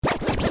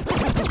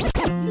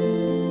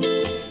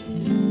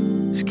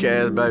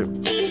Kassh, baby.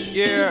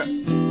 Yeah.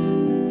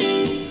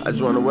 I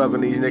just want to welcome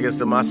these niggas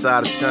to my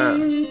side of town.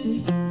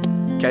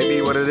 Can't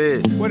be what it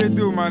is. What it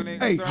do, my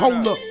nigga? Hey,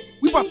 hold up.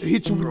 We about to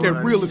hit you with that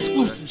real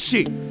exclusive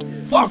shit.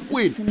 Fuck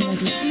with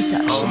it.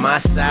 On my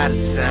side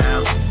of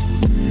town,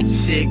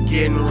 shit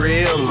getting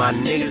real. My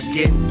niggas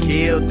getting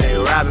killed. They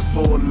robbing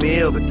for a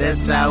meal, but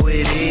that's how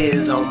it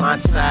is on my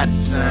side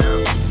of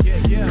town.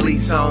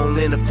 Police on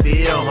in the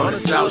field, on the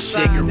south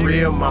shit get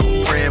real.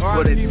 Mama praying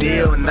for the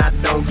deal, and I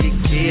don't get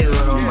killed.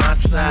 On my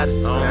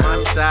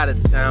side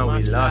of town,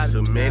 we lost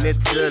too many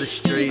to the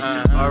street.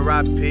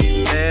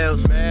 R.I.P.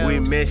 Mills, we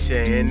miss you,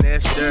 and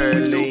that's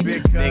Shirley.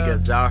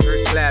 Niggas out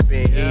here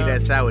clapping,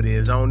 that's how it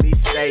is on these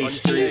state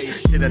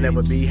streets. Shit'll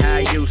never be how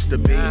it used to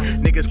be.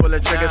 Niggas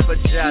pulling triggers for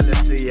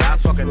jealousy. I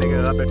fuck a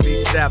nigga up if he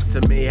step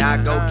to me. I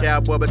go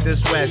cowboy, but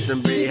this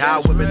Western B. I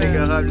whip a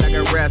nigga up like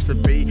a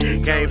recipe.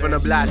 Came from the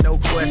block, no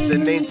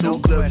question. Two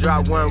clips,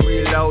 drop one,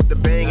 reload the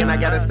bang, and I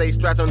gotta stay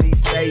strapped on these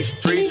stage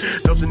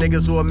streets. Know some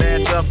niggas who are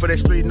mass up for the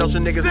street, know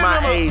some niggas my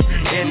age.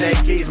 In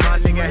that geese, my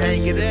nigga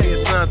ain't get to see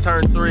his son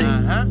turn 3.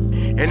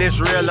 And it's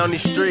real on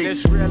these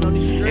streets, and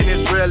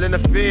it's real in the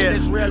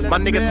field. My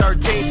nigga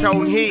 13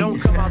 told he,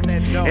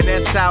 and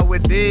that's how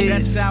it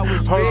is.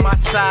 On my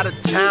side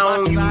of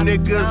town, you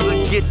niggas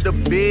will get the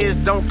biz.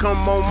 Don't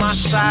come on my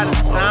side of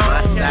town. On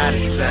my side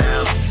of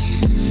town.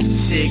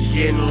 Shit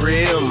getting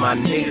real, my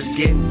niggas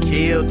getting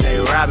killed. They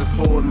robbing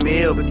for a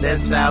meal, but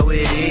that's how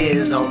it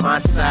is on my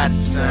side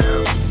of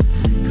town.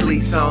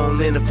 Police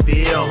on in the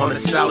field, on the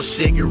south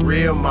shit get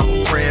real.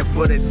 Mama praying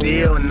for the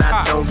deal, and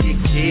I don't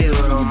get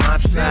killed on my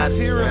side of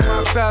town. Here is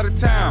my side of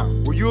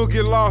town, where you'll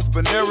get lost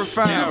but never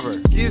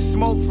found. Get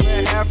smoked for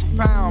that half a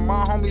pound.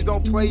 My homies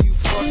don't play you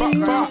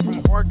fucking clown.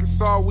 From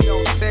Arkansas, we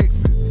on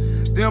Texas.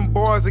 Them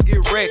boys will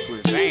get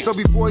reckless. So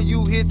before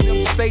you hit them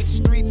state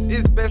streets,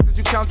 it's best that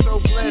you count your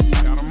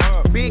blessings.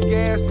 Big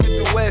ass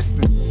hit the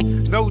westerns.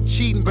 No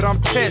cheating, but I'm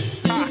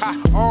testing.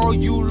 All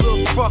you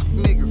little fuck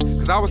niggas,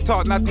 cause I was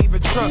taught not to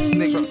even trust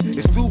niggas.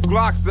 It's 2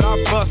 Glocks that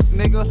I bust,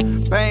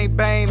 nigga. Bang,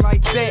 bang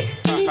like that.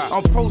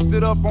 I'm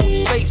posted up on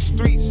state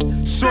streets.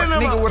 Short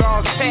nigga with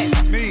all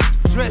tats. Me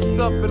dressed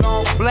up in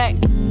all black.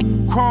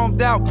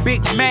 Chromed out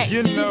Big Mac.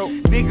 You know,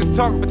 niggas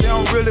talk, but they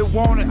don't really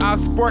want it. I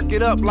spark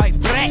it up like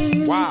black.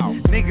 Wow.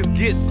 Niggas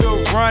get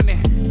the running.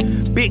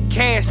 Big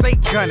cash, they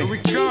gunning.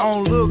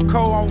 On Lil'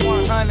 Cole on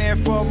 100,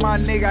 and for my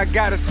nigga, I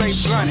gotta stay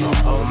running.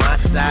 On my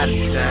side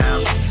of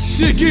town,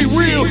 shit get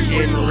real. Shit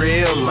getting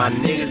real, my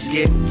niggas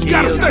getting killed.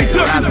 Gotta stay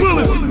ducking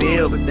bullets.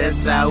 Meal, but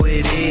that's how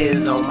it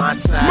is on my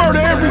side. Murder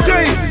every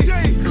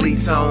day.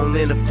 Police on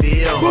in the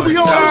field. We'll be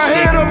on our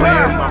head up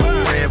high.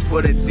 I'm praying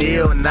for the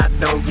deal, and I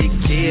don't get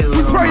killed.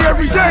 We pray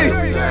every day.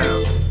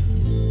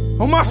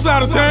 On my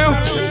side of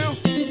town.